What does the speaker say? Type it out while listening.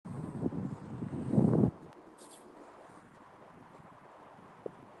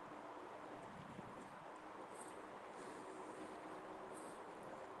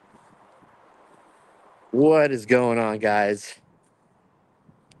What is going on, guys?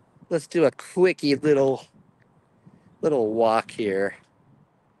 Let's do a quickie little walk here.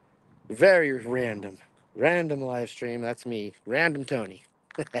 Very random. Random live stream. That's me. Random Tony.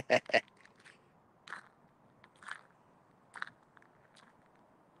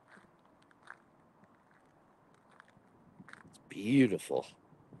 Beautiful.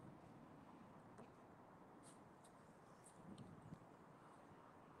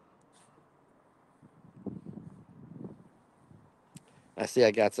 I see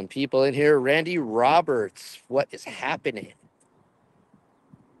I got some people in here. Randy Roberts. What is happening?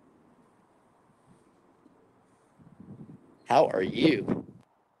 How are you?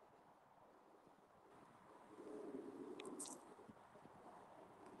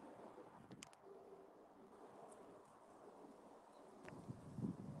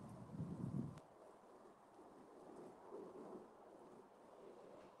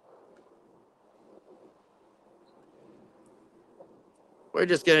 We're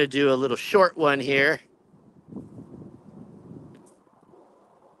just going to do a little short one here.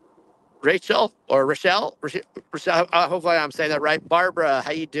 Rachel or Rochelle? Rochelle, hopefully I'm saying that right. Barbara,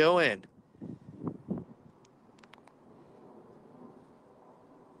 how you doing?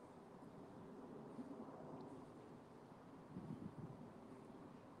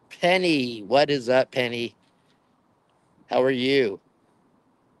 Penny, what is up, Penny? How are you?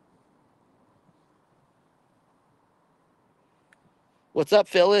 What's up,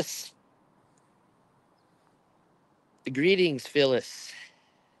 Phyllis? Greetings, Phyllis.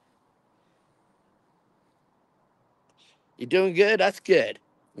 You doing good? That's good.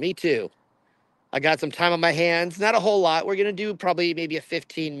 Me too. I got some time on my hands. Not a whole lot. We're gonna do probably maybe a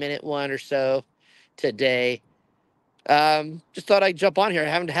 15-minute one or so today. Just thought I'd jump on here. I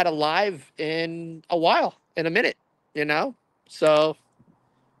haven't had a live in a while, in a minute, you know? So,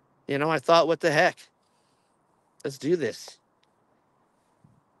 I thought, what the heck? Let's do this.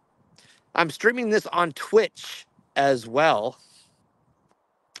 I'm streaming this on Twitch as well.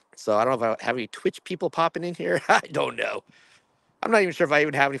 So I don't know if I have any Twitch people popping in here. I don't know. I'm not even sure if I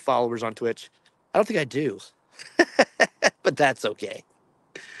even have any followers on Twitch. I don't think I do, but that's okay.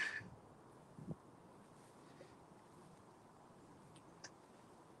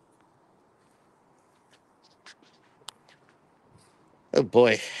 Oh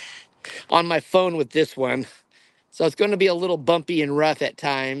boy. On my phone with this one. So it's going to be a little bumpy and rough at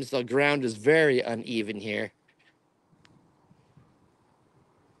times. The ground is very uneven here.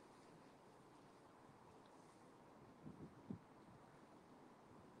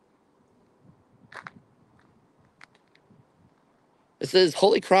 This is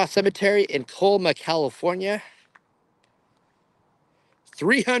Holy Cross Cemetery in Colma, California.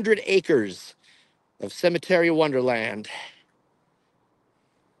 300 acres of cemetery wonderland.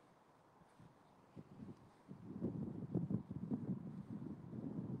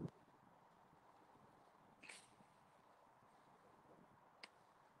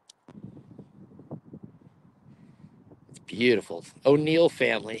 It's beautiful. O'Neill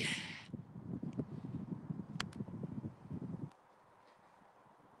family.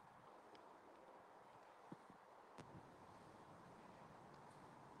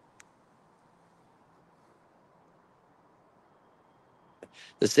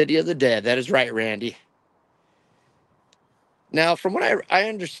 The city of the dead. That is right, Randy. Now, from what I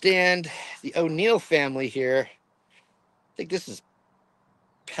understand, the O'Neill family here, I think this is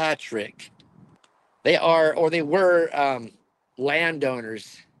Patrick. They are, or they were,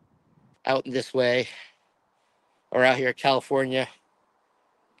 landowners out in this way, or out here in California.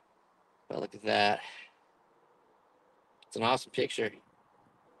 Oh, look at that. It's an awesome picture.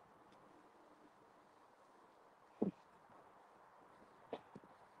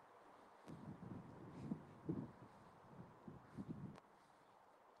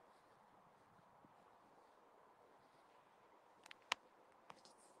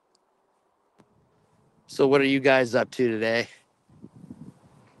 So, what are you guys up to today?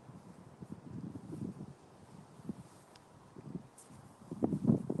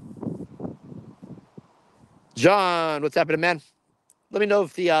 John, what's happening, man? Let me know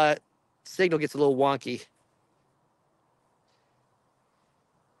if the signal gets a little wonky.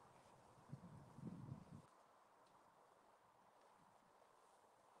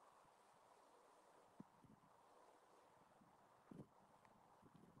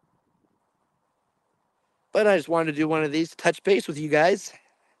 But I just wanted to do one of these, touch base with you guys.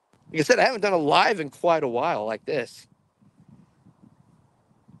 Like I said, I haven't done a live in quite a while like this.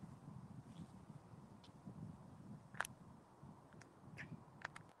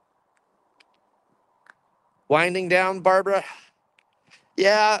 Winding down, Barbara.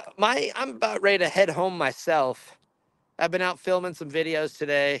 Yeah, I'm about ready to head home myself. I've been out filming some videos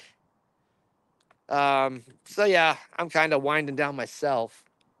today. So yeah, I'm kind of winding down myself.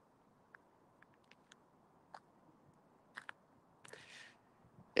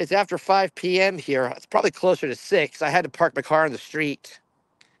 It's after 5 p.m. here. It's probably closer to 6. I had to park my car in the street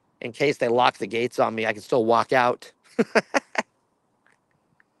in case they lock the gates on me. I can still walk out.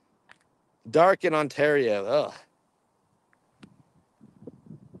 Dark in Ontario. Ugh.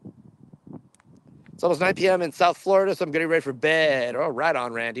 It's almost 9 p.m. in South Florida, so I'm getting ready for bed. Oh, right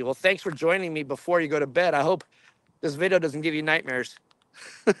on, Randy. Well, thanks for joining me before you go to bed. I hope this video doesn't give you nightmares.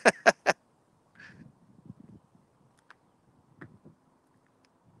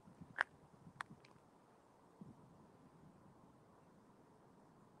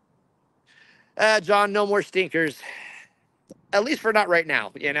 John, no more stinkers. At least for not right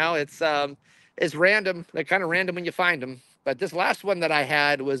now. It's random. They're kind of random when you find them. But this last one that I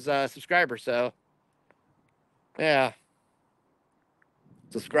had was a subscriber, so yeah,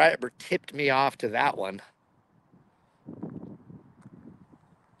 subscriber tipped me off to that one.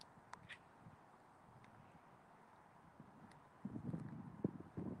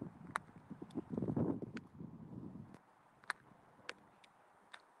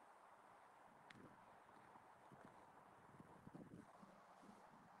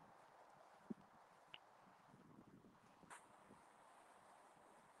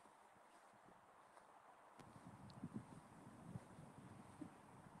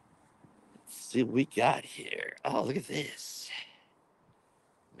 Let's see what we got here. Oh, look at this.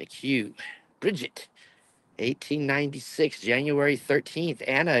 McHugh, Bridget, 1896, January 13th.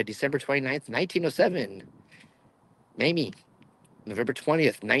 Anna, December 29th, 1907. Mamie, November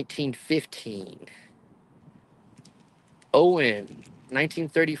 20th, 1915. Owen,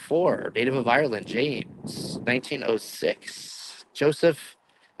 1934, native of Ireland. James, 1906. Joseph,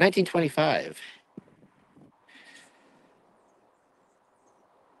 1925.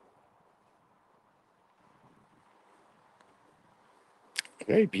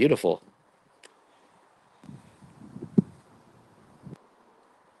 Very beautiful.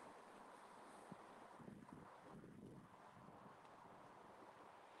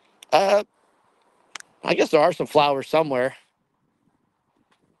 Uh, I guess there are some flowers somewhere.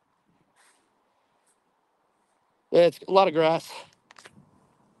 It's a lot of grass.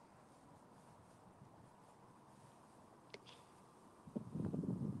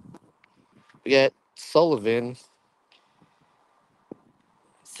 We got Sullivan.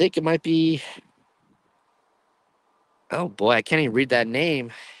 I think it might be. Oh boy, I can't even read that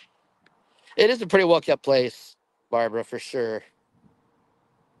name. It is a pretty well kept place, Barbara, for sure.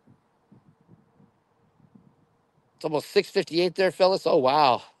 It's almost 6:58 there, fellas. Oh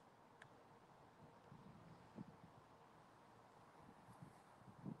wow.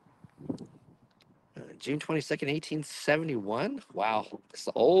 June 22nd, 1871. Wow, it's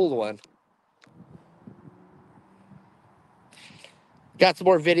the old one. Got some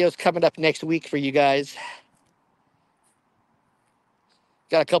more videos coming up next week for you guys.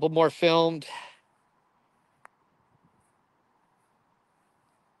 Got a couple more filmed.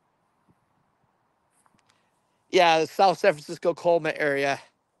 Yeah, the South San Francisco Colma area.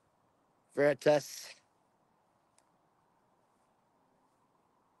 Veritas.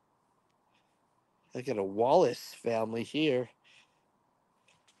 I got a Wallace family here.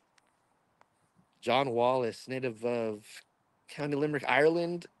 John Wallace, native of County Limerick,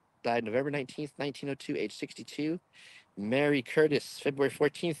 Ireland, died November 19th, 1902, age 62. Mary Curtis, February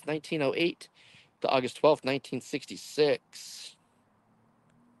 14th, 1908 to August 12th, 1966.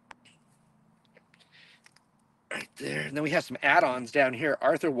 Right there. And then we have some add-ons down here.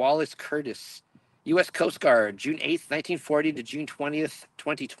 Arthur Wallace Curtis, U.S. Coast Guard, June 8th, 1940 to June 20th,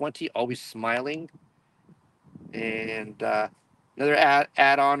 2020, always smiling. And another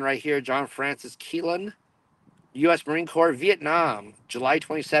add-on right here, John Francis Keelan, U.S. Marine Corps, Vietnam, July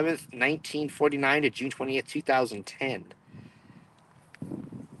 27th, 1949 to June 20th, 2010.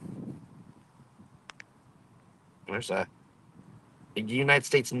 There's a United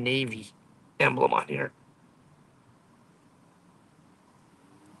States Navy emblem on here.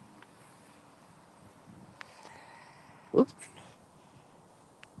 Oops.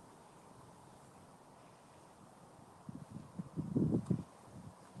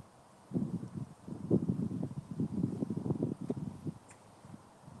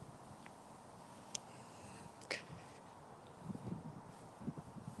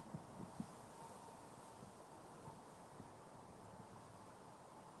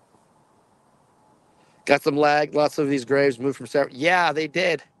 Got some lag. Lots of these graves moved from several. Yeah, they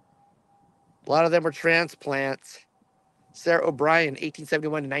did. A lot of them were transplants. Sarah O'Brien,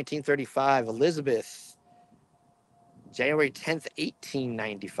 1871 to 1935. Elizabeth, January 10th,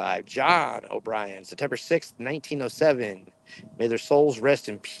 1895. John O'Brien, September 6th, 1907. May their souls rest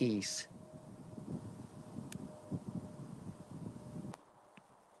in peace.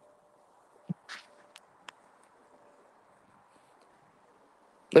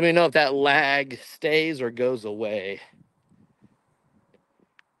 Let me know if that lag stays or goes away.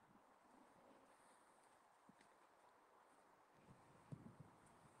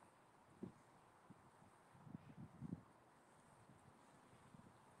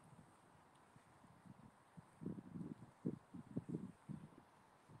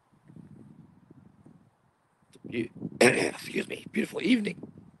 Excuse me. Beautiful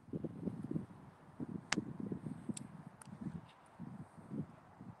evening.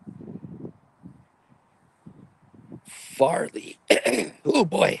 Farley. Oh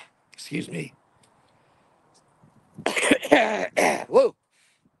boy. Excuse me. Whoa.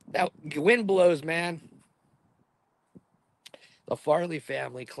 That wind blows, man. The Farley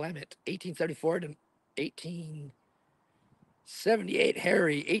family, Clement, 1874 to 1878.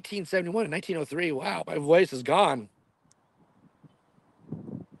 Harry, 1871 to 1903. Wow, my voice is gone.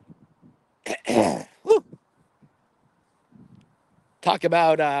 Woo. Talk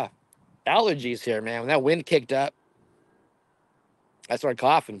about allergies here, man. When that wind kicked up, I started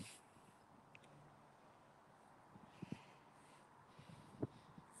coughing.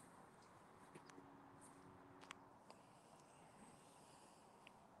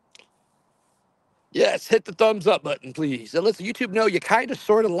 Yes, hit the thumbs up button, please. And listen, YouTube know you kind of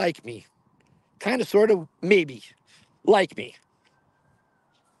sort of like me. Kind of sort of maybe like me.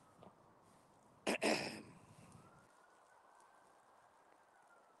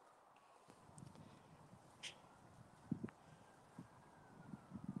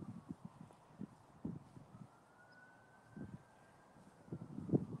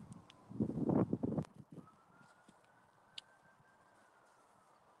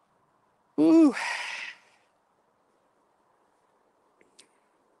 Ooh,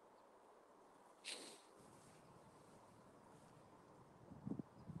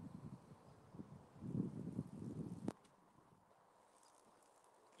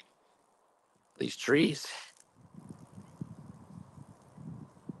 these trees.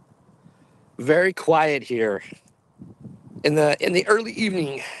 Very quiet here in the early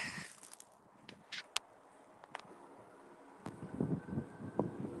evening.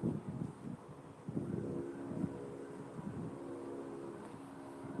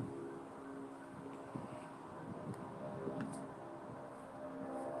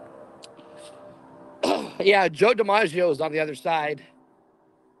 Yeah, Joe DiMaggio is on the other side.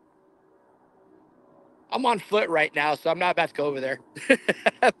 I'm on foot right now, so I'm not about to go over there.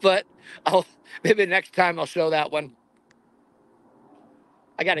 But I'll maybe next time I'll show that one.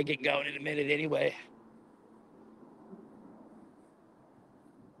 I gotta get going in a minute anyway.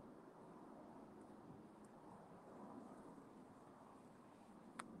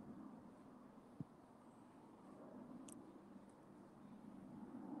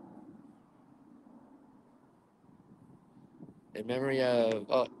 In memory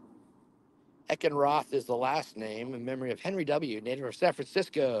of Eckenroth is the last name. In memory of Henry W., native of San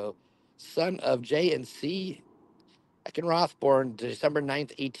Francisco, son of J and C. Eckenroth, born December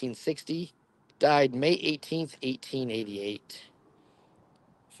 9th, 1860, died May 18th, 1888.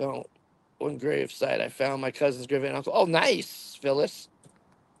 Found one grave site. I found my cousin's grave and uncle. Oh, nice, Phyllis.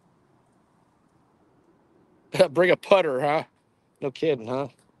 Bring a putter, huh? No kidding, huh?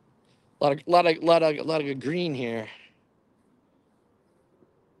 A lot of green here.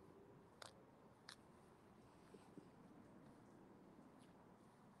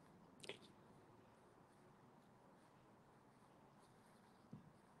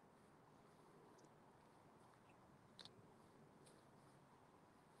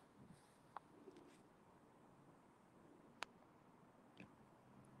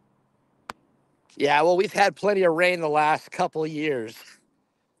 Yeah, well, we've had plenty of rain the last couple of years.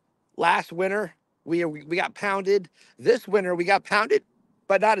 Last winter, we got pounded. This winter, we got pounded,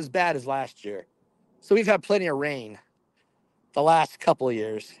 but not as bad as last year. So we've had plenty of rain the last couple of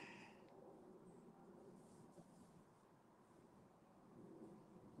years.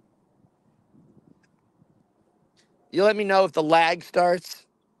 You let me know if the lag starts.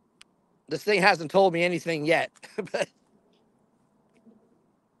 This thing hasn't told me anything yet, but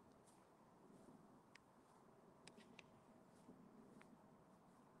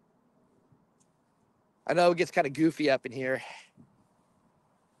I know it gets kind of goofy up in here.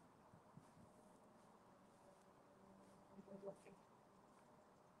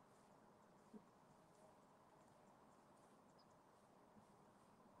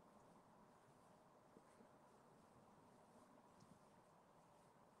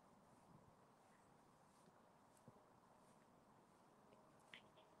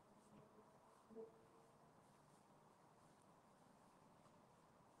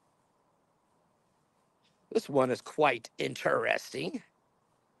 This one is quite interesting.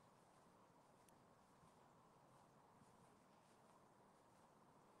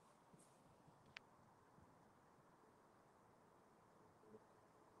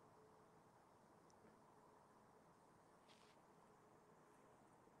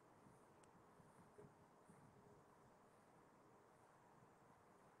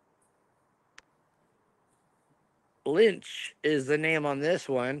 Lynch is the name on this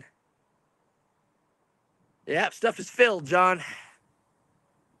one. Yep, stuff is filled, John.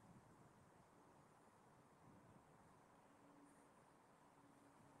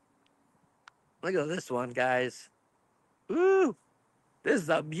 Look at this one, guys. Ooh, this is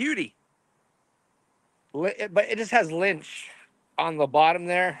a beauty. But it just has Lynch on the bottom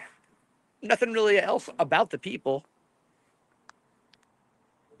there. Nothing really else about the people.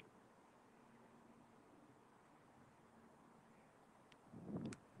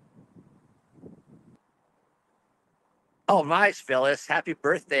 Oh, nice, Phyllis. Happy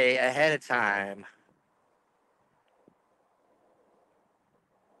birthday ahead of time.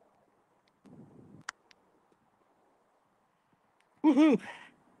 Woohoo.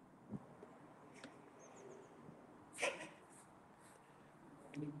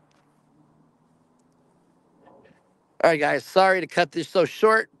 All right, guys. Sorry to cut this so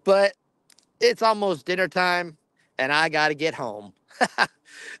short, but it's almost dinner time and I got to get home.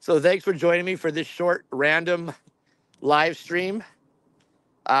 So thanks for joining me for this short, random live stream.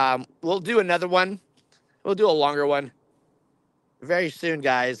 We'll do another one. We'll do a longer one very soon,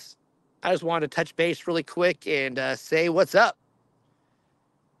 guys. I just wanted to touch base really quick and say what's up.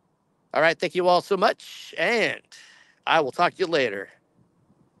 All right. Thank you all so much. And I will talk to you later.